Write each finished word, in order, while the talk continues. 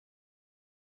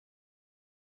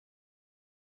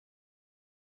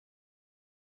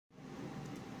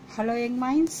Hello young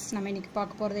minds, நம்ம இன்னைக்கு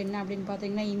பார்க்க போறது என்ன அப்படினு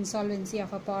பாத்தீங்கன்னா insolvency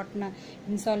of a partner,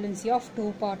 insolvency of two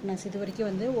partners. இது வரைக்கும்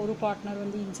வந்து ஒரு பார்ட்னர்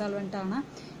வந்து insolvent ஆனா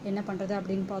என்ன பண்றது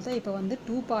அப்படினு பார்த்தா இப்போ வந்து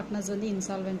two partners வந்து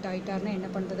insolvent ஆயிட்டாருன்னா என்ன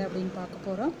பண்றது அப்படினு பார்க்க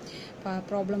போறோம்.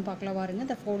 ப்ராப்ளம் பார்க்கலாம் பாருங்க.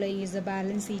 The following is the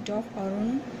balance sheet of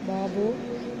Arun, Babu,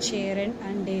 Sharon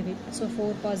and David. So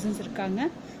four persons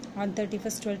இருக்காங்க. On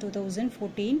 31st 12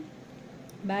 2014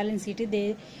 balance sheet they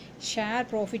share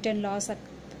profit and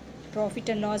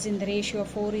loss in the ratio of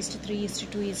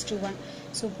 4:3:2:1.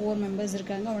 So 4 members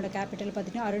இருக்காங்க. அவங்களோட capital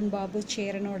பார்த்தீங்கன்னா Arun Babu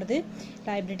சேரனோடது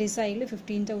liabilities சைடில்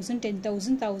 15,000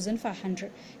 10,000 1,500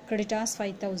 creditors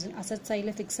 5,000 asset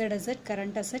சைடில் fixed asset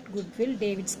current asset goodwill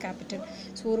David's capital.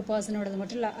 So ஒரு பர்சனோடது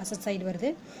மட்டும் asset side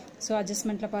வருது. So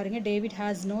அட்ஜஸ்ட்மெண்ட்டில் பாருங்கள் David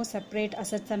has no separate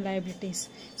assets and liabilities.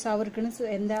 So அவருக்குன்னு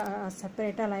எந்த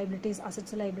செப்பரேட்டாக liabilities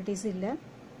assets liabilities இல்லை.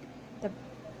 The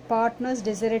partners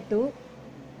decided to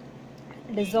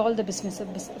dissolve the business.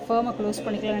 Firm close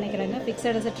பண்ணிக்கலாம் நினைக்கிறாங்க. Fixed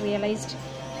asset realized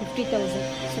 50,000.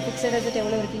 So fixed asset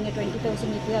எவ்வளோ இருக்கீங்க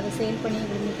 20,000 இருக்குது. அதை சேல் பண்ணி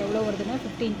உங்களுக்கு எவ்வளோ வருதுன்னா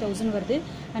 15,000 வருது.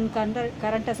 And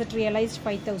current asset realised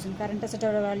 5,000. Current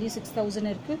அசெட்டோட value 6,000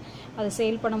 இருக்குது. அதை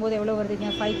சேல் பண்ணும்போது எவ்வளோ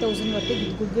வருதுங்க 5,000 வருது.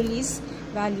 Goodwill is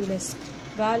valueless.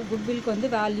 குட்வில்க்கு வந்து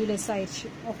வேல்யூலெஸ் ஆயிடுச்சு.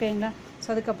 ஓகேங்களா. ஸோ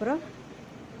அதுக்கப்புறம்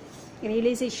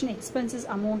realization expenses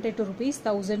amounted to rupees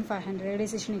 1,500.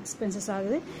 realization expenses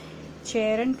ஆகுது.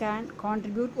 Sharon can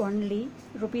contribute only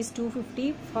rupees 250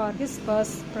 for his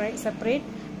separate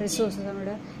resources.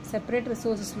 அவனோட செப்பரேட்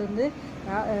ரிசோர்ஸஸ்லேருந்து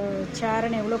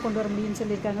ஷேரன் எவ்வளோ கொண்டு வர முடியும்னு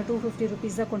சொல்லியிருக்காங்க 250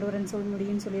 rupees தான் கொண்டு வரேன்னு சொல்ல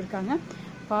முடியும்னு சொல்லியிருக்காங்க.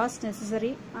 Past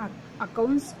necessary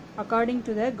accounts according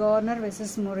to the corner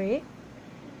versus Murray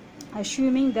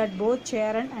assuming that both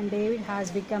Sharon and David has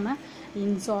become a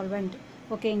insolvent.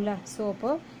 ஓகேங்களா. ஸோ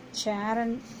அப்போ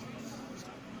ஷேரன்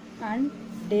அண்ட்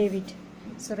டேவிட்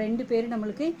ஸோ ரெண்டு பேர்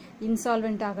நம்மளுக்கு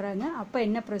இன்சால்வெண்ட் ஆகுறாங்க. அப்போ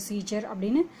என்ன ப்ரொசீஜர்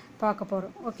அப்படின்னு பார்க்க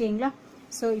போகிறோம். ஓகேங்களா.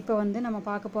 ஸோ இப்போ வந்து நம்ம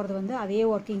பார்க்க போகிறது வந்து அதே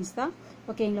ஒர்க்கிங்ஸ் தான்.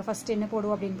 ஓகேங்களா. ஃபஸ்ட் என்ன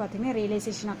போடுவோம் அப்படின்னு பார்த்தீங்கன்னா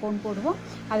ரியலைசேஷன் அக்கௌண்ட் போடுவோம்.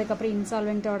 அதுக்கப்புறம்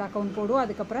இன்சால்வெண்ட்டோட அக்கௌண்ட் போடுவோம்.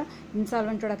 அதுக்கப்புறம்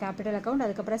இன்சால்வெண்ட்டோட கேபிட்டல் அக்கௌண்ட்,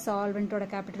 அதுக்கப்புறம் சால்வெண்ட்டோட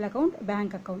கேபிட்டல் அக்கௌண்ட்,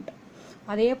 பேங்க் அக்கௌண்ட்.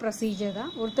 அதே ப்ரொசீஜர்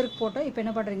தான். ஒருத்தருக்கு போட்டோம். இப்போ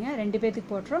என்ன பண்ணுறீங்க 2 பேத்துக்கு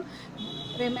போட்டுறோம்.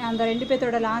 அந்த 2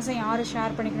 பேர்த்தோட லாஸை யார்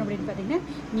ஷேர் பண்ணிக்கணும் அப்படின்னு பார்த்தீங்கன்னா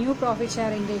நியூ ப்ராஃபிட்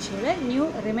ஷேரிங் ரேஷியோவில் நியூ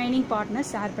ரிமைனிங் பார்ட்னர்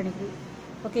ஷேர் பண்ணிக்கணும்.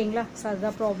 ஓகேங்களா. ஸோ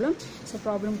அதுதான் ப்ராப்ளம். ஸோ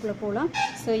ப்ராப்ளம்குள்ளே போகலாம்.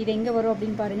 ஸோ இது எங்கே வரும்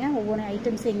அப்படின்னு பாருங்கள். ஒவ்வொரு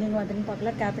ஐட்டம்ஸ் எங்கெங்கே வந்துன்னு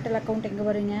பார்க்கலாம். கேபிட்டல் அக்கௌண்ட் எங்கே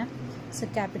வருங்க. ஸோ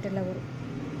கேபிட்டலில் வரும்.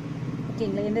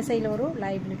 ஓகேங்களா. எந்த சைடில் வரும்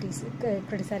liabilities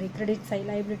credit side.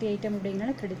 Liability item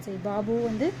அப்படிங்கிறனால கிரெடிட் சைட். பாபு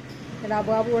வந்து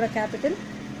பாபுவோட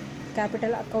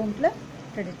கேபிட்டல் அக்கௌண்ட்டில்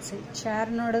credit side.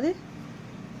 ஷேரனோடது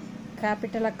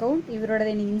capital account.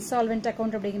 இவரோடது insolvent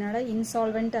account அப்படிங்கிறனால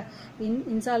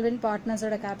இன்சால்வெண்ட்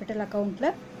பார்ட்னர்ஸோட கேபிட்டல் அக்கௌண்ட்டில்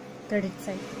கிரெடிட்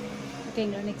சைட்.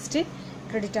 ஓகேங்களா. நெக்ஸ்ட்டு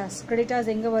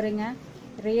கிரெடிட்டார்ஸ் எங்கே வருங்க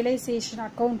ரியலைசேஷன்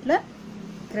அக்கௌண்ட்டில்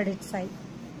கிரெடிட் சைட்.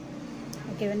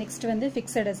 ஓகேவா. நெக்ஸ்ட் வந்து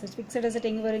ஃபிக்ஸட் அசெட்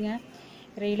எங்கே வருங்க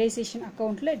ரியலைசேஷன்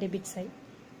அக்கௌண்ட்டில் டெபிட் சைட்.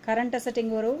 கரண்ட் அசெட்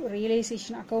எங்கே வரும்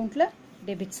ரியலைசேஷன் அக்கௌண்ட்டில்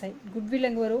டெபிட் சைட். குட்வில்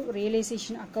எங்கே வரும்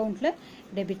ரியலைசேஷன் அக்கௌண்ட்டில்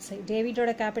டெபிட் சைட்.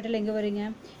 டேவிடோட கேபிட்டல் எங்கே வருங்க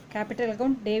கேபிட்டல்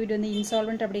அக்கௌண்ட். டேவிட் வந்து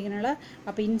இன்சால்வெண்ட் அப்படிங்கிறனால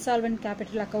அப்போ இன்சால்வெண்ட்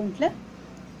கேபிட்டல் அக்கௌண்ட்டில்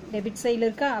டெபிட் சைடில்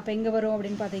இருக்கா. அப்போ எங்கே வரும்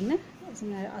அப்படின்னு பார்த்தீங்கன்னா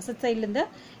அசட் சைடில் இருந்தால்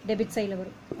டெபிட் சைடில்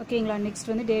வரும். ஓகேங்களா. நெக்ஸ்ட்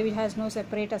வந்து David has no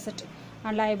separate asset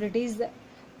and liabilities.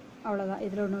 அவ்வளோதான்.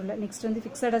 இதில் ஒன்றும் இல்லை. நெக்ஸ்ட் வந்து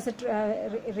ஃபிக்ஸட் அசெட்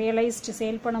ரியலைஸ்டு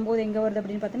சேல் பண்ணும்போது எங்கே வருது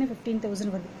அப்படின்னு பார்த்தீங்கன்னா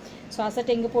 15,000 வருது. ஸோ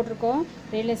அசெட் எங்கே போட்டிருக்கோம்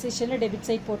ரியலைசேஷனில் டெபிட்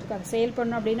சைட் போட்டிருக்கோம். அது சேல்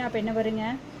பண்ணோம் அப்படின்னா அப்போ என்ன வருங்க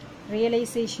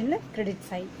ரியலைசேஷனில் கிரெடிட்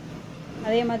சைட்.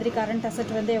 அதே மாதிரி கரண்ட்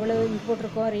அசெட் வந்து எவ்வளோ இங்கே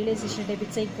போட்டிருக்கோம் ரியலைசேஷன்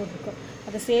டெபிட் சைட் போட்டிருக்கோம்.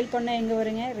 அதை சேல் பண்ணால் எங்கே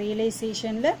வருங்க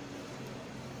ரியலைசேஷனில்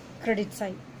கிரெடிட்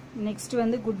சைட். நெக்ஸ்ட்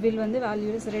வந்து குட்வில் வந்து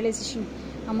valueless. Realisation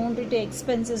amount to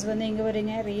expenses வந்து எங்கே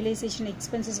வருங்க ரியலைசேஷன்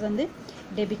எக்ஸ்பென்சஸ் வந்து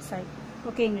டெபிட் சைட்.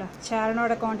 ஓகேங்களா.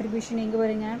 ஷேரனோட கான்ட்ரிபியூஷன் எங்கே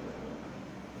வருங்க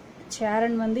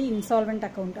ஷேரன் வந்து இன்சால்வெண்ட்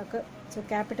அக்கௌண்ட். ஸோ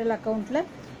கேபிட்டல் அக்கௌண்ட்டில்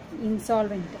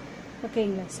இன்சால்வெண்ட்.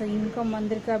 ஓகேங்களா. ஸோ இன்கம்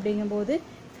வந்திருக்கு அப்படிங்கும்போது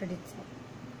கிரெடிட் சைட்.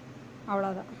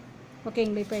 அவ்வளோதான்.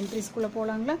 ஓகேங்களா. இப்போ என்ட்ரிஸ்குள்ளே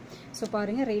போகலாங்களா. ஸோ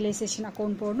பாருங்கள் ரியலைசேஷன்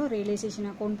அக்கௌண்ட் போடணும். ரியலைசேஷன்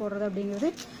அக்கௌண்ட் போடுறது அப்படிங்கிறது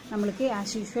நம்மளுக்கு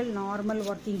ஆஸ் யூஷுவல் நார்மல்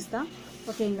ஒர்க்கிங்ஸ் தான்.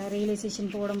 ஓகேங்களா. ரியலைசேஷன்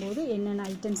போடும்போது என்னென்ன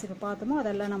ஐட்டம்ஸ் இப்போ பார்த்தோமோ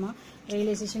அதெல்லாம் நம்ம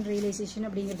ரியலைசேஷன்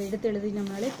அப்படிங்கிறத எடுத்து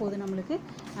எழுதினோம்னாலே போதும் நம்மளுக்கு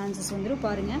ஆன்சர்ஸ் வந்துடும்.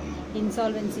 பாருங்கள்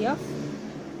insolvency of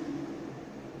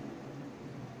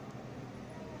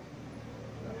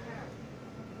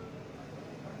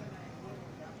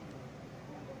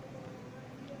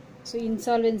so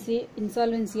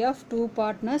insolvency of two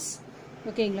partners.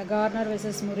 ஓகேங்களா. Corner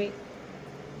versus Murray.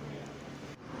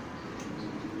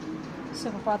 ஸோ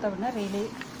இப்போ பார்த்தோம் அப்படின்னா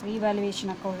revaluation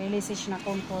account, realization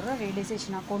account போடுறோம்.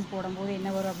 realization account போடும்போது என்ன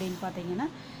வரும் அப்படின்னு பார்த்தீங்கன்னா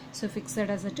so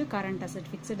fixed asset current asset,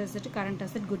 fixed asset current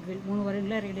asset goodwill 3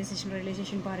 வருங்களா.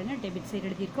 ரியலைசேஷன் பாருங்கள், டெபிட் சைடு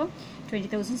எழுதியிருக்கோம்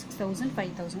 20,000 6,000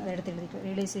 5,000 அதை எடுத்து எழுதியிருக்கோம்.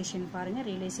 ரியலைசேஷன் பாருங்கள்,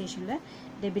 ரியலைசேஷனில்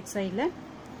டெபிட் சைடில்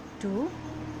 2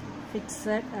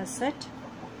 fixed asset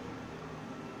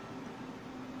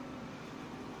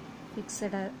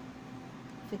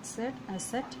fixed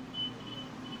asset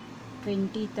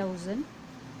 20,000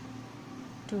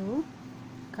 to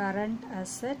current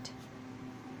asset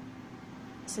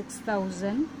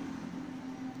 6,000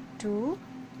 to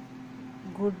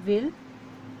goodwill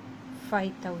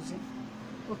 5,000.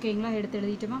 ஓகேங்களா, எடுத்து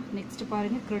எழுதிட்டோமா. நெக்ஸ்ட்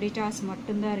பாருங்கள், கிரெடிட்டார்ஸ்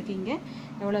மட்டும்தான் இருக்கீங்க.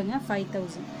 எவ்வளோங்க?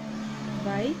 5,000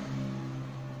 பை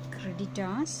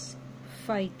கிரெடிட்டார்ஸ்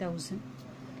 5,000.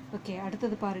 ஓகே,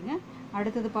 அடுத்தது பாருங்கள்.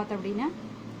 அடுத்தது பார்த்தோம் அப்படின்னா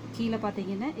கீழே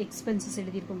பார்த்தீங்கன்னா எக்ஸ்பென்சஸ்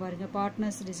எழுதியிருக்கோம் பாருங்கள்.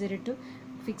 Partners decided to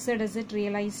fixed asset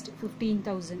realised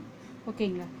 15,000.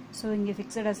 ஓகேங்களா, ஸோ இங்கே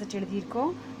ஃபிக்ஸட் அசெட்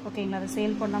எழுதியிருக்கோம். ஓகேங்களா, அதை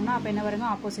சேல் பண்ணோம்னா அப்போ என்ன வருங்க?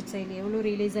 ஆப்போசிட் சைடில் எவ்வளோ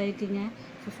realise ஆகிருக்குங்க?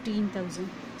 15,000.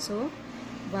 So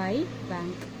by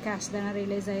bank, cash தானே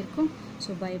ரியலைஸ் ஆகிருக்கும். ஸோ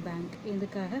பை பேங்க்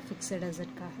எதுக்காக? ஃபிக்ஸட்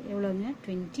அசெட்காக. எவ்வளோங்க?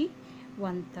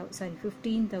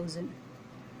 15,000.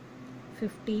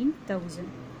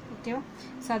 ஓகேவா.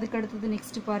 ஸோ அதுக்கு அடுத்தது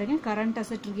நெக்ஸ்ட் பாருங்கள், current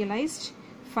asset realised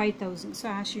 5,000. So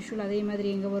as usual அதே மாதிரி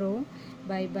எங்கே வரும்?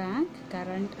 By bank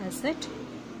current asset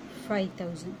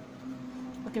 5,000.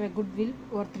 ஓகேவா. குட்வில்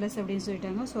ஒர்த்லெஸ் அப்படின்னு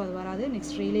சொல்லிட்டாங்க, ஸோ அது வராது.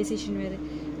 நெக்ஸ்ட் ரியலைசேஷன் வேறு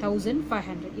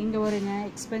 1,500. எங்கே வருங்க?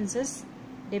 எக்ஸ்பென்சஸ்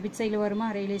டெபிட் சைடில் வருமா?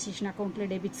 ரியலைசேஷன் அக்கௌண்ட்டில்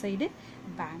debit side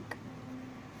bank.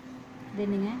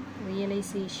 தென்னுங்க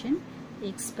realisation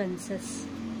expenses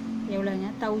எவ்வளோங்க?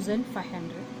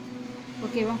 1,500.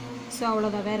 ஓகேவா. ஸோ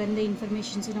அவ்வளோதான், வேறு எந்த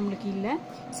இன்ஃபர்மேஷன்ஸும் நம்மளுக்கு இல்லை.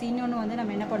 ஸோ இன்னொன்று வந்து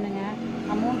நம்ம என்ன பண்ணுங்க,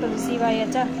 அமௌண்ட் ரிசீவ்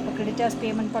ஆயாச்சா, இப்போ கிரெடிட்டார்ஸ்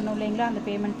பேமெண்ட் பண்ணோம் இல்லைங்களா, அந்த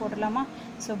பேமெண்ட் போடலாமா?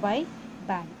 So by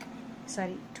bank,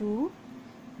 sorry to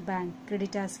bank,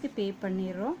 கிரெடிட்டார்ஸ்க்கு பே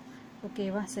பண்ணிடுறோம்.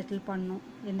 ஓகேவா, செட்டில் பண்ணணும்.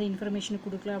 எந்த இன்ஃபர்மேஷனும்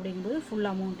கொடுக்கல அப்படிங்கும்போது ஃபுல்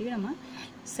அமௌண்ட்டையும் நம்ம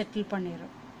செட்டில்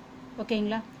பண்ணிடுறோம்.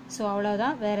 ஓகேங்களா. ஸோ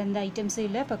அவ்வளோதான், வேறு எந்த ஐட்டம்ஸும்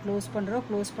இல்லை. இப்போ க்ளோஸ் பண்ணுறோம்.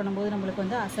 க்ளோஸ் பண்ணும்போது நம்மளுக்கு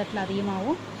வந்து அசெட்டில்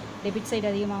அதிகமாகவும் டெபிட் சைடு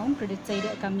அதிகமாகவும் கிரெடிட் சைடு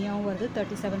கம்மியாகவும் வருது.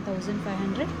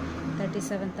 37,500.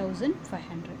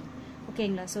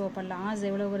 ஓகேங்களா. ஸோ அப்போ லாஸ்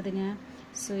எவ்வளோ வருதுங்க?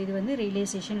 ஸோ இது வந்து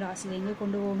ரியலைசேஷன் லாஸ். இது எங்கே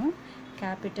கொண்டு போகணும்?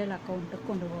 கேபிட்டல் அக்கௌண்ட்டுக்கு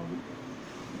கொண்டு போகணும்.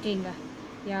 ஓகேங்களா.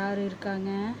 யார் இருக்காங்க?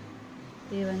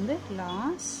 இது வந்து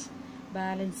லாஸ்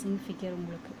பேலன்சிங் ஃபிகர்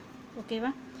உங்களுக்கு.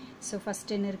 ஓகேவா. ஸோ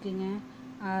ஃபஸ்ட் என்ன இருக்குங்க?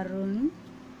 அருண்,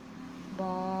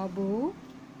 பாபு,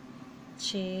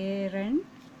 சேரன்,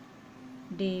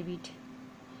 டேவிட்.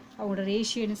 அவங்களோட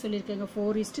ரேஷியோ என்ன சொல்லியிருக்காங்க?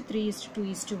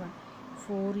 4:3:2:1.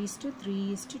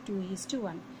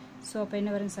 4:3:2:1. ஸோ அப்போ என்ன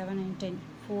வரும்? 7 and 10,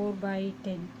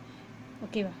 4/10.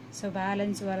 ஓகேவா. ஸோ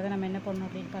பேலன்ஸ் வரதை நம்ம என்ன பண்ணணும்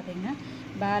அப்படின்னு பார்த்தீங்கன்னா,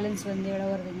 பேலன்ஸ் வந்து எவ்வளோ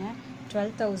வருதுங்க?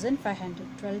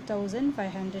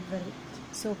 12,500 வருது.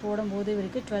 ஸோ போடும்போது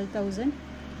இவருக்கு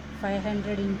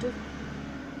 12,500 இன்ட்டு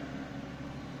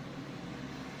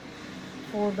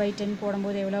 4/10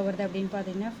 போடும்போது எவ்வளோ வருது அப்படின்னு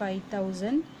பார்த்தீங்கன்னா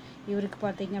 5,000. இவருக்கு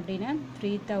பார்த்தீங்க அப்படின்னா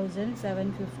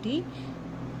 3,750.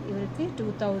 இவருக்கு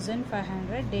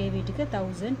 2,500. டேவிட்டுக்கு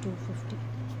 1,250.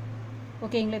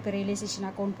 ஓகேங்களா. இப்போ ரியலைசேஷன்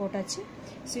அக்கௌண்ட் போட்டாச்சு.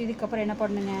 ஸோ இதுக்கப்புறம் என்ன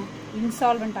பண்ணுங்க?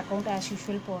 இன்சால்வெண்ட் அக்கௌண்ட் ஆஸ்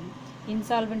யூஷுவல் போடணும்.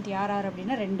 இன்சால்வெண்ட் யார் யார்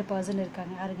அப்படின்னா 2 பர்சன்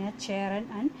இருக்காங்க. யாருங்க? Cheran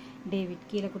and David.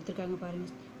 கீழே கொடுத்துருக்காங்க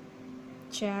பாருங்கள்.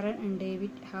 Cheran and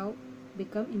David have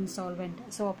become insolvent.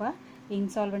 So அப்போ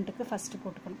இன்சால்வெண்ட்டுக்கு ஃபஸ்ட்டு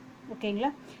போட்டுக்கணும். ஓகேங்களா.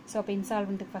 ஸோ அப்போ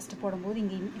இன்சால்வெண்ட்டுக்கு ஃபஸ்ட்டு போடும்போது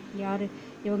இங்கே யார்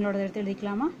இவங்களோட எடுத்து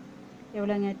எழுதிக்கலாமா?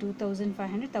 எவ்வளோங்க?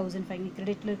 2,500, 1,500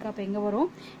 கிரெடிட்டில் இருக்கா. அப்போ எங்கே வரும்?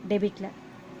 டெபிட்டில்.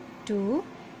 டு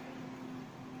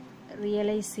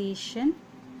ரியலைசேஷன்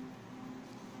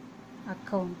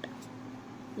அக்கௌண்ட்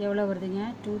எவ்வளோ வருதுங்க?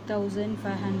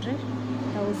 2,500,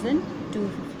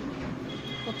 1,250.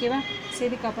 ஓகேவா. ஸோ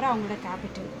இதுக்கப்புறம் அவங்களோட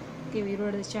கேபிட்டல். ஓகே,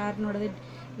 இவரோட ஷேர்னோடது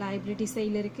லைபிலிட்டி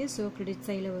சைடில் இருக்குது. ஸோ கிரெடிட்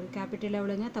சைடில் வரும். கேபிட்டல்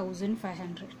எவ்வளோங்க?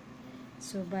 1,500.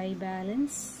 So by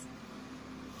balance.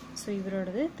 So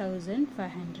இவரோடது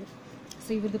 1,500. So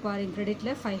இவரது பாருங்க,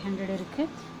 கிரெடிட்டில் 500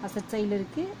 இருக்குது, அசட் சைடில்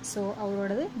இருக்குது. ஸோ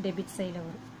அவரோடது டெபிட் சைடில்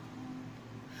வரும்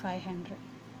 500.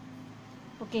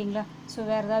 ஓகேங்களா. ஸோ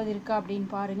வேறு ஏதாவது இருக்கா அப்படின்னு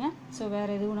பாருங்கள். ஸோ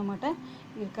வேறு எதுவும் நம்மகிட்ட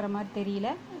இருக்கிற மாதிரி தெரியல.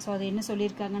 ஸோ அது என்ன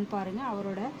சொல்லியிருக்காங்கன்னு பாருங்கள்.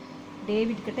 அவரோட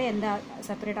டேவிட் கிட்ட எந்த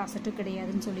செப்பரேட் அசட்டும்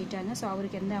கிடையாதுன்னு சொல்லிட்டாங்க. ஸோ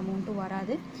அவருக்கு எந்த அமௌண்ட்டும்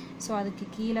வராது. ஸோ அதுக்கு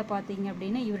கீழே பார்த்தீங்க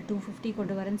அப்படின்னா இவர் 250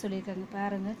 கொண்டு வரேன்னு சொல்லியிருக்காங்க.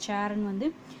 பாருங்கள், சேரன் வந்து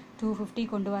 250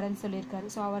 கொண்டு வரேன்னு சொல்லியிருக்காரு.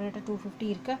 ஸோ அவர்கிட்ட 250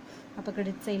 இருக்கா. அப்போ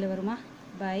கிரெடிட் சைடில் வருமா?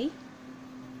 By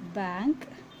bank.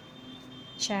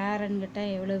 சேரன்கிட்ட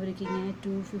எவ்வளோ இருக்கீங்க?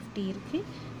 250 இருக்குது.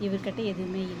 இவர்கிட்ட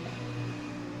எதுவுமே இல்லை.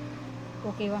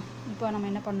 ஓகேவா. இப்போ நம்ம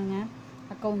என்ன பண்ணுங்க?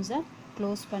 அக்கௌண்ட்ஸை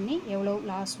க்ளோஸ் பண்ணி எவ்வளோ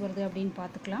லாஸ் வருது அப்படின்னு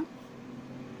பார்த்துக்கலாம்.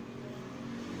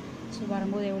 ஸோ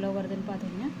வரும்போது எவ்வளோ வருதுன்னு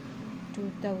பார்த்தீங்கன்னா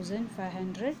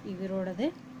 2500, இவரோடது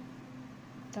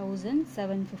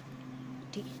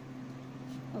 1750.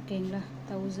 ஓகேங்களா,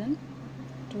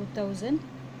 2500,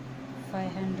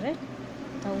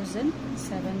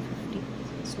 1750.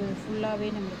 ஸோ இது ஃபுல்லாகவே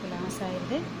நம்மளுக்கு லாஸ்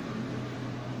ஆயிடுது.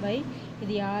 பை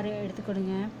இது யார்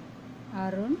எடுத்துக்கணுங்க,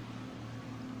 அருண்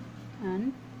அண்ட்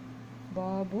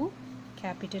பாபு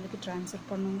கேபிட்டலுக்கு ட்ரான்ஸ்ஃபர்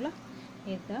பண்ணுங்களா,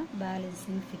 இதுதான்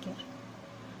பேலன்சிங் ஃபிகர்.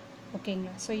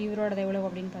 ஓகேங்களா, ஸோ இவரோடது எவ்வளோ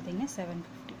அப்படின்னு பார்த்தீங்கன்னா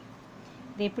 750.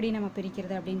 இது எப்படி நம்ம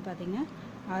பிரிக்கிறது அப்படின்னு பார்த்தீங்கன்னா,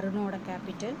 அருணோட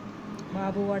கேபிட்டல்,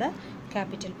 பாபுவோட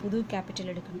கேபிட்டல், புது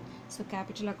கேபிட்டல் எடுக்கணும். ஸோ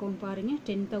கேபிட்டல் அக்கௌண்ட் பாருங்கள்,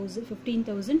 10,000,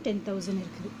 15,000, 10,000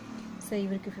 இருக்குது. ஸோ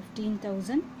இவருக்கு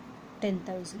 15,000,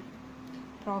 10,000.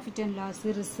 ப்ராஃபிட் அண்ட் லாஸு,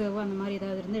 ரிசர்வ் அந்த மாதிரி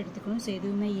ஏதாவது இருந்து எடுத்துக்கணும். ஸோ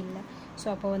எதுவுமே இல்லை. ஸோ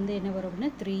அப்போ வந்து என்ன வரும்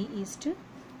அப்படின்னா 3:2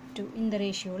 இந்த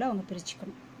ரேஷியோவில் அவங்க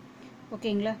பிரிச்சுக்கணும்.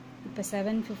 ஓகேங்களா, இப்போ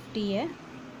 750-ஐ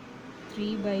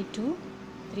 3/2,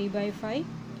 3/5,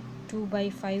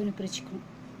 2/5ன்னு பிரிச்சுக்கணும்.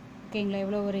 ஓகேங்களா,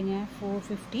 எவ்வளோ வருங்க,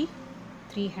 450,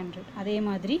 300. அதே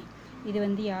மாதிரி இது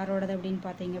வந்து யாரோடது அப்படின்னு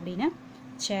பார்த்தீங்க அப்படின்னா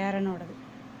சேரனோடது.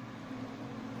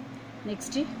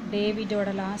 நெக்ஸ்ட்டு டேவிடோட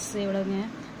லாஸ் எவ்வளோங்க,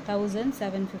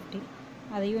 1750.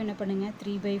 அதையும் என்ன பண்ணுங்க,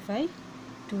 3/5,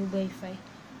 2/5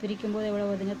 பிரிக்கும்போது எவ்வளோ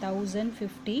வருதுங்க,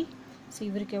 1050. ஸோ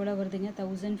இவருக்கு எவ்வளோ வருதுங்க,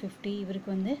 1050, இவருக்கு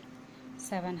வந்து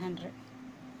 700.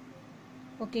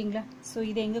 ஓகேங்களா, ஸோ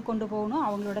இதை எங்கே கொண்டு போகணும்,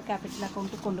 அவங்களோட கேபிட்டல்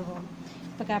அக்கௌண்ட்டுக்கு கொண்டு போகணும்.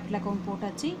 இப்போ கேபிட்டல் அக்கௌண்ட்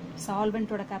போட்டாச்சு,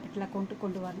 சால்வெண்ட்டோட கேபிட்டல் அக்கௌண்ட்டுக்கு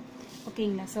கொண்டு வரணும்.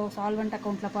 ஓகேங்களா, ஸோ சால்வெண்ட்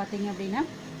அக்கௌண்ட்டில் பார்த்தீங்க அப்படின்னா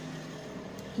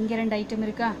இங்கே 2 ஐட்டம்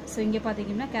இருக்கா. ஸோ இங்கே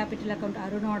பார்த்தீங்கன்னா கேபிட்டல் அக்கௌண்ட்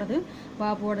அருணோடது,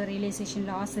 பாபுவோட ரியலைசேஷன்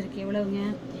லாஸ் இருக்குது. எவ்வளவுங்க,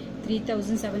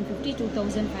 3,750,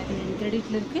 2,500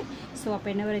 கிரெடிட்டில் இருக்குது. ஸோ அப்போ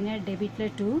என்ன வருங்க,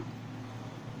 டெபிட்டில் டு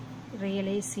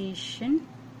ரியலைசேஷன்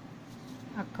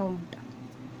அக்கௌண்ட்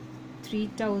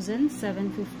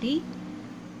 3,750,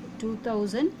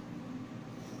 2,000,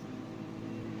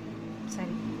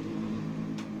 சரி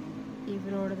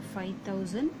இவரோடது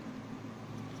 5,000,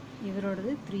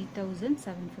 இவரோடது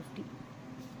 3,750.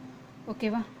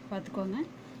 ஓகேவா, பார்த்துக்கோங்க.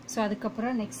 ஸோ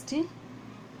அதுக்கப்புறம் நெக்ஸ்ட்டு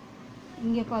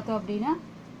இங்கே பார்த்தோம் அப்படின்னா,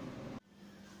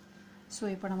 ஸோ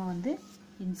இப்போ நம்ம வந்து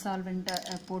இன்சால்வெண்ட்டை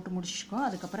போட்டு முடிச்சுக்கோம்.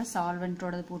 அதுக்கப்புறம்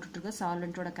சால்வெண்ட்டோடது போட்டுட்ருக்கோம்.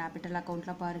 சால்வெண்ட்டோட கேபிட்டல்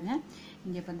அக்கௌண்ட்டில் பாருங்கள்,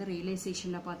 இங்கே இப்போ வந்து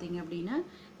ரியலைசேஷனில் பார்த்தீங்க அப்படின்னா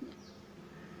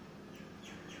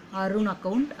அருண்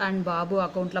அக்கௌண்ட் அண்ட் பாபு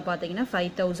அக்கௌண்ட்டில் பார்த்தீங்கன்னா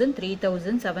 5,000,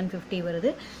 3,750 வருது.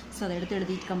 ஸோ அதை எடுத்து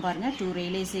எழுதிட்டு பாருங்கள், டு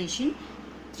ரியலைசேஷன்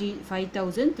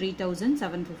 5,000,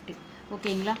 3,750.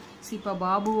 ஓகேங்களா, ஸோ இப்போ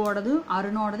பாபுவோடது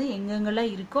அருணோடது எங்கெங்கெல்லாம்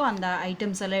இருக்கோ அந்த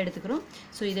ஐட்டம்ஸ் எல்லாம் எடுத்துக்கிறோம்.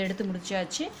 ஸோ இதை எடுத்து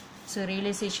முடிச்சாச்சு. ஸோ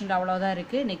ரியலைசேஷனில் அவ்வளோதான்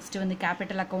இருக்குது. நெக்ஸ்ட் வந்து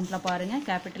கேபிட்டல் அக்கௌண்ட்டில் பாருங்கள்.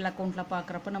 கேபிட்டல் அக்கௌண்ட்டில்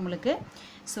பார்க்குறப்ப நம்மளுக்கு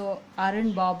ஸோ அருண்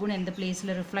பாபுன்னு எந்த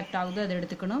பிளேஸில் ரிஃப்ளெக்ட் ஆகுதோ அதை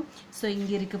எடுத்துக்கணும். ஸோ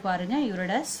இங்கே இருக்குது பாருங்கள்,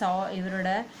 இவரோட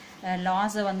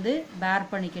லாஸை வந்து பேர்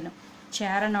பண்ணிக்கணும்.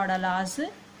 சேரனோட லாஸு,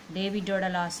 டேவிடோட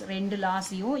லாஸ், 2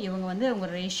 லாஸையும் இவங்க வந்து அவங்க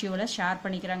ரேஷியோவில் ஷேர்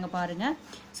பண்ணிக்கிறாங்க பாருங்கள்.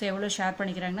 ஸோ எவ்வளோ ஷேர்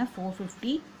பண்ணிக்கிறாங்கன்னா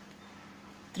 450,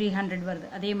 300 வருது.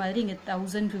 அதே மாதிரி இங்கே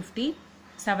 1050,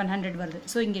 700 வருது.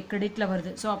 ஸோ இங்கே கிரெடிட்டில்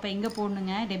வருது. ஸோ அப்போ எங்கே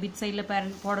போடணுங்க, டெபிட் சைடில்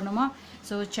போடணுமா.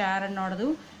 ஸோ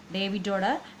சேரனோடதும் டேவிடோட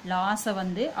லாஸை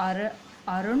வந்து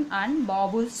அருண் அண்ட்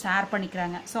பாபு ஷேர்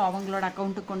பண்ணிக்கிறாங்க. ஸோ அவங்களோட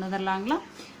அக்கௌண்ட்டுக்கு கொண்டு வந்துடலாங்களா.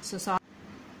 ஸோ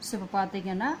இப்போ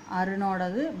பார்த்தீங்கன்னா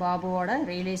அருணோடது பாபுவோட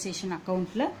ரியலைசேஷன்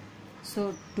அக்கௌண்ட்டில். ஸோ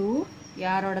 2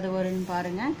 யாரோடது வரும்னு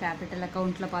பாருங்கள். கேபிட்டல்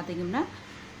அக்கௌண்ட்டில் பார்த்தீங்கன்னா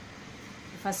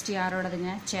ஃபஸ்ட்டு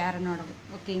யாரோடதுங்க, சேரனோடது.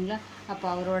 ஓகேங்களா, அப்போ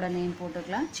அவரோட நேம்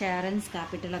போட்டுக்கலாம், சேரன்ஸ்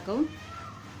கேபிட்டல் அக்கௌண்ட்.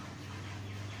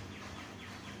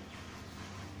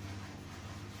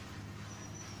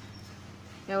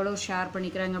 எவ்வளோ ஷேர்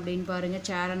பண்ணிக்கிறாங்க அப்படின்னு பாருங்கள்.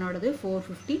 சேரனோடது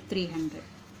 450, 300.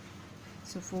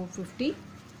 ஸோ 450,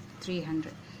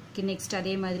 300. நெக்ஸ்ட்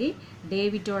அதே மாதிரி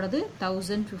டேவிட்டோடது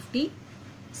 1050,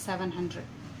 700.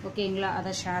 ஓகேங்களா,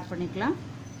 அதை ஷேர் பண்ணிக்கலாம்.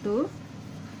 To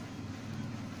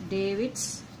David's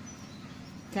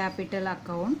capital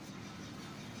account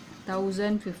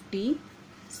 1050,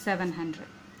 700.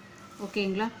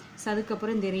 ஓகேங்களா, ஸோ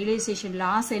அதுக்கப்புறம் இந்த ரியலைசேஷன்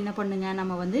லாஸ் என்ன பண்ணுங்க,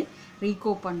 நம்ம வந்து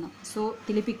ரீகோ பண்ணணும். ஸோ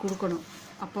திருப்பி கொடுக்கணும்.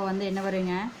 அப்போ வந்து என்ன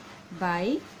வருங்க, பை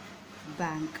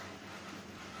பேங்க்.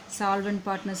 சால்வெண்ட்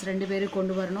பார்ட்னர்ஸ் 2 பேரும்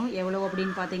கொண்டு வரணும். எவ்வளோ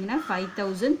அப்படின்னு பார்த்தீங்கன்னா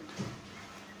 5,000,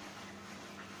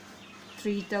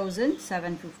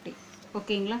 3,750.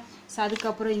 ஓகேங்களா, ஸோ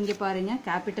அதுக்கப்புறம் இங்கே பாருங்கள்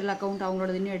கேபிட்டல் அக்கௌண்ட்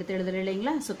அவங்களோட இன்னும் எடுத்து எழுதலை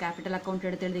இல்லைங்களா. ஸோ கேபிட்டல் அக்கௌண்ட்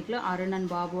எடுத்து எழுதிக்கலாம். அருண் அண்ட்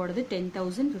பாபுவோடது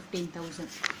 10,000, 15,000.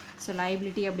 ஸோ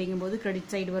லைபிலிட்டி அப்படிங்கும்போது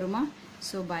கிரெடிட் சைடு வருமா.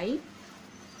 So by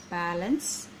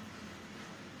balance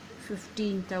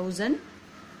 15,000,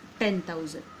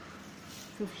 10,000.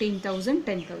 15,000,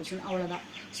 10,000 அவ்வளோதான்.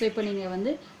 ஸோ இப்போ நீங்கள்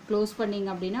வந்து க்ளோஸ் பண்ணிங்க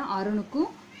அப்படின்னா அருணுக்கும்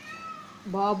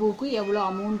பாபுக்கு எவ்வளோ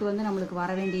அமௌண்ட் வந்து நம்மளுக்கு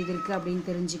வர வேண்டியது இருக்குது அப்படின்னு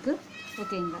தெரிஞ்சுக்கு.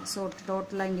 ஓகேங்களா. ஸோ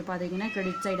டோட்டலாக இங்கே பார்த்தீங்கன்னா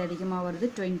கிரெடிட் சைடு அதிகமாக வருது,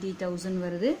 20,000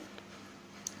 வருது.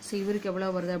 ஸோ இவருக்கு எவ்வளோ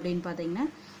வருது அப்படின்னு பார்த்தீங்கன்னா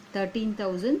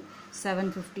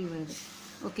 13,750 வருது.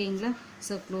 ஓகேங்களா.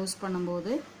 ஸோ க்ளோஸ்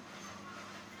பண்ணும்போது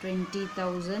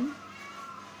 20,000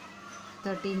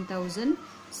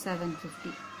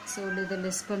 13,750. ஸோ இதை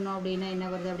லெஸ் பண்ணோம் அப்படின்னா என்ன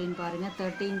வருது அப்படின்னு பாருங்கள்,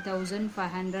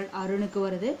 13,500 அருணுக்கு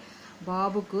வருது,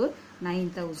 பாபுக்கு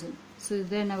 9,000. ஸோ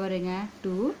இது என்ன வருங்க,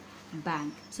 டு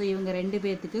பேங்க். ஸோ இவங்க ரெண்டு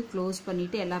பேர்த்துக்கு க்ளோஸ்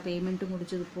பண்ணிவிட்டு எல்லா பேமெண்ட்டும்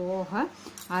முடிச்சது போக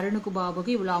அருணுக்கு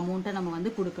பாபுக்கு இவ்வளோ அமௌண்ட்டை நம்ம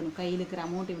வந்து கொடுக்கணும். கையில் இருக்கிற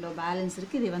அமௌண்ட் இவ்வளோ பேலன்ஸ்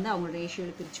இருக்குது, இதை வந்து அவங்க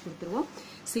ரேஷியோவில் பிரித்து கொடுத்துருவோம்.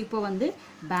 ஸோ இப்போ வந்து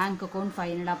பேங்க் அக்கௌண்ட்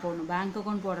ஃபைனலாக போடணும். பேங்க்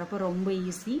அக்கௌண்ட் போடுறப்போ ரொம்ப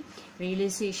easy.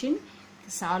 Realisation,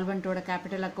 சால்வெண்ட்டோட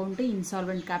capital account,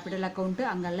 insolvent capital account,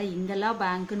 அங்கெல்லாம் எங்கெல்லாம்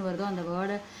பேங்க்குன்னு வருதோ அந்த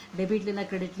வேர்டை டெபிட்ல இருந்தால்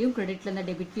கிரெடிட்லையும் கிரெடிட்ல இருந்தால்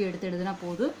டெபிட்லையும் எடுத்து எழுதுனா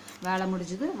போதும், வேலை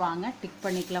முடிஞ்சது. வாங்க டிக்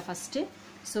பண்ணிக்கலாம் ஃபஸ்ட்டு.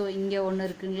 ஸோ இங்கே ஒன்று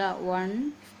இருக்குங்களா, 1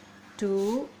 2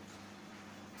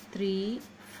 3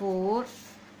 4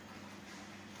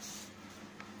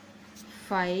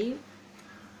 5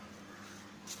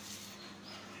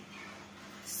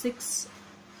 6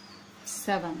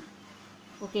 7.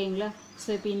 ஓகேங்களா. ஸோ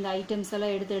இப்போ இந்த ஐட்டம்ஸ்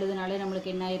எல்லாம் எடுத்து எழுதுனாலே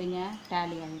நம்மளுக்கு என்ன ஆயிருங்க,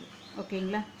 டேலி ஆயிடும்.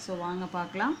 ஓகேங்களா. ஸோ வாங்க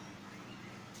பார்க்கலாம்.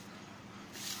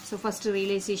 ஸோ ஃபஸ்ட்டு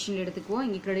ரியலைசேஷன் எடுத்துக்குவோம்.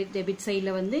 இங்கே கிரெடிட் டெபிட்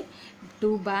சைடில் வந்து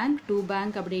டூ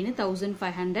பேங்க் அப்படின்னு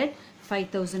 1,500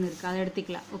 5,000 இருக்குது, அதை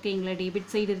எடுத்துக்கலாம். ஓகேங்களா.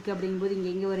 டெபிட் சைடு இருக்குது அப்படிங்கும்போது இங்கே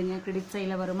எங்கே வருங்க, கிரெடிட்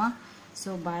சைடில் வருமா. So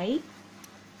by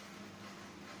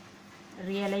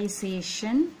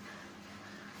realisation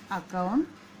account.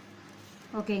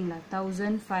 ஓகேங்களா.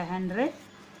 1,500.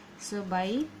 So by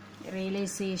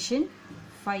realisation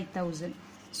 5,000.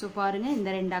 ஸோ பாருங்கள், இந்த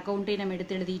ரெண்டு அக்கௌண்ட்டையும் நம்ம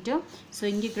எடுத்து எழுதிட்டோம். ஸோ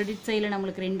இங்கே கிரெடிட் சைடில்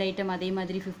நம்மளுக்கு ரெண்டு ஐட்டம் அதே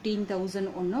மாதிரி 15,000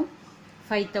 ஒன்றும்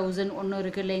 5,000 ஒன்றும்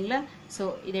இருக்குது இல்லைங்களா. ஸோ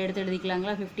இதை எடுத்து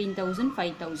எழுதிக்கலாங்களா, 15,000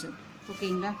 5,000.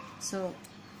 ஓகேங்களா. ஸோ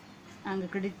அங்கே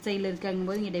கிரெடிட் சைடில்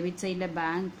இருக்காங்கும்போது இங்கே டெபிட் சைடில்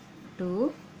பேங்க் டு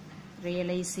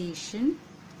ரியலைசேஷன்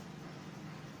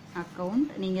அக்கௌண்ட்.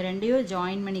 நீங்கள் ரெண்டையும்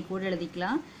ஜாயின் பண்ணி கூட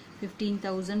எழுதிக்கலாம்.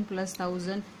 15,000 +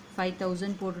 1,000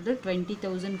 5,000 போட்டுட்டு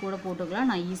 20,000 கூட போட்டுக்கலாம்.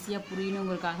 நான் ஈஸியாக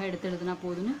புரியணுங்கிறதுக்காக எடுத்து எழுதுனா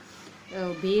போதுன்னு,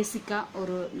 பேசிக்காக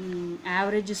ஒரு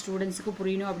ஆவரேஜ் ஸ்டூடெண்ட்ஸுக்கு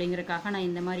புரியணும் அப்படிங்கிறதுக்காக நான்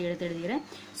இந்த மாதிரி எடுத்து எழுதுகிறேன்.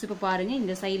 ஸோ இப்போ பாருங்கள்,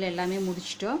 இந்த சைடில் எல்லாமே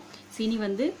முடிச்சிட்டோம். சினி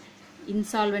வந்து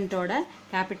இன்சால்வெண்ட்டோட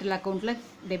கேபிட்டல் அக்கௌண்ட்டில்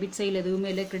டெபிட் சைடில் எதுவுமே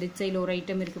இல்லை, கிரெடிட் சைடில் ஒரு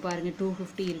ஐட்டம் இருக்குது பாருங்கள்,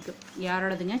 250 இருக்குது.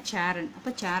 யாரோடதுங்க, சேரன். அப்போ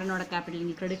சேரனோட கேபிட்டல்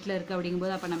இங்கே கிரெடிட்டில் இருக்குது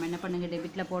அப்படிங்கும்போது அப்போ நம்ம என்ன பண்ணுங்க,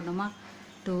 டெபிட்டில் போடணுமா,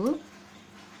 டு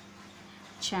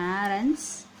சேரன்ஸ்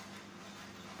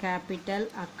கேபிட்டல்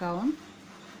அக்கௌண்ட்.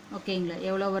 ஓகேங்களா.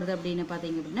 எவ்வளோ வருது அப்படின்னு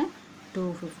பார்த்தீங்க அப்படின்னா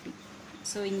 250.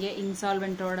 ஸோ இங்கே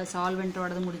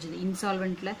சால்வெண்ட்டோடது முடிஞ்சுது,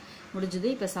 இன்சால்வெண்ட்டில் முடிஞ்சுது.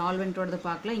 இப்போ சால்வெண்ட்டோடது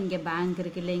பார்க்கலாம். இங்கே பேங்க்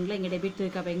இருக்குது இல்லைங்களா, இங்கே டெபிட்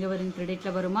இருக்குது. அப்போ எங்கே வரும்,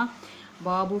 கிரெடிட்டில் வருமா,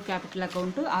 Babu capital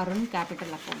account, Arun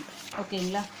capital account.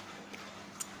 ஓகேங்களா.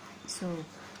 ஸோ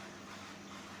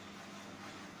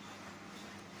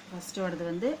ஃபஸ்ட்டோடது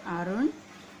வந்து அருண்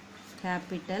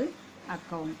கேபிட்டல்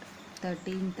அக்கௌண்ட்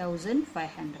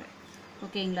 13,500.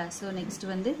 ஓகேங்களா. ஸோ நெக்ஸ்ட்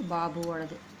வந்து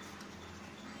பாபுவோடது,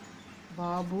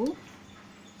 பாபு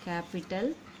கேபிட்டல்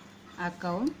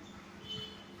அக்கௌண்ட்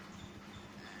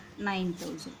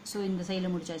 9,000. ஸோ இந்த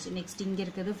சைடில் முடிச்சாச்சு. நெக்ஸ்ட் இங்கே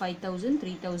இருக்கிறது 5,000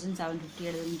 3,750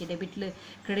 எழுது. இங்கே டெபிட்டில்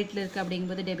கிரெடிட்டில் இருக்குது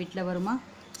அப்படிங்கும்போது டெபிட்டில் வருமா.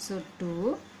 So to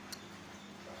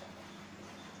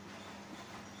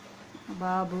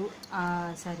Babu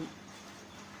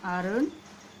Arun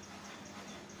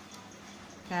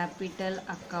capital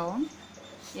account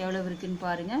எவ்வளோ இருக்குன்னு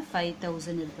பாருங்கள்,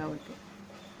 5,000 இருக்கு அவருக்கு.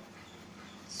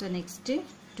 So next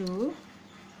to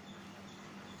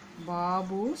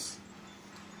Babu's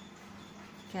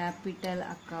capital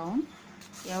account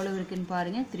எவ்வளோ இருக்குன்னு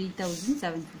பாருங்கள்,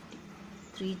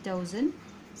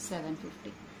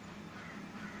 3,750.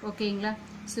 ஓகேங்களா.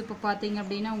 ஸோ இப்போ பார்த்தீங்க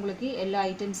அப்படின்னா உங்களுக்கு எல்லா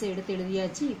ஐட்டம்ஸும் எடுத்து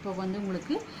எழுதியாச்சு. இப்போ வந்து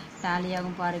உங்களுக்கு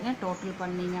டேலியாகும் பாருங்கள். டோட்டல்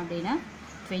பண்ணிங்க அப்படின்னா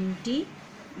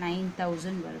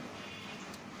 29,000 வருது.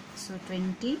 ஸோ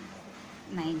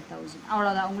 29,000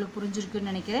 அவ்வளோதான். உங்களுக்கு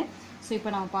புரிஞ்சிருக்குன்னு நினைக்கிறேன். ஸோ இப்போ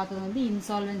நம்ம பார்த்தது வந்து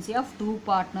இன்சால்வென்சி ஆஃப் 2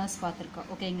 பார்ட்னர்ஸ் பார்த்துருக்கோம்.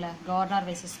 ஓகேங்களா. கவர்னர்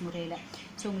வைசஸ் முறையில்.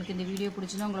 ஸோ உங்களுக்கு இந்த வீடியோ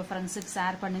பிடிச்சிருந்தா உங்களோட ஃப்ரெண்ட்ஸுக்கு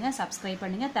ஷேர் பண்ணுங்கள், சப்ஸ்கிரைப்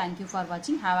பண்ணுங்கள். தேங்க்யூ ஃபார்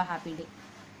வாட்சிங். Have a happy day.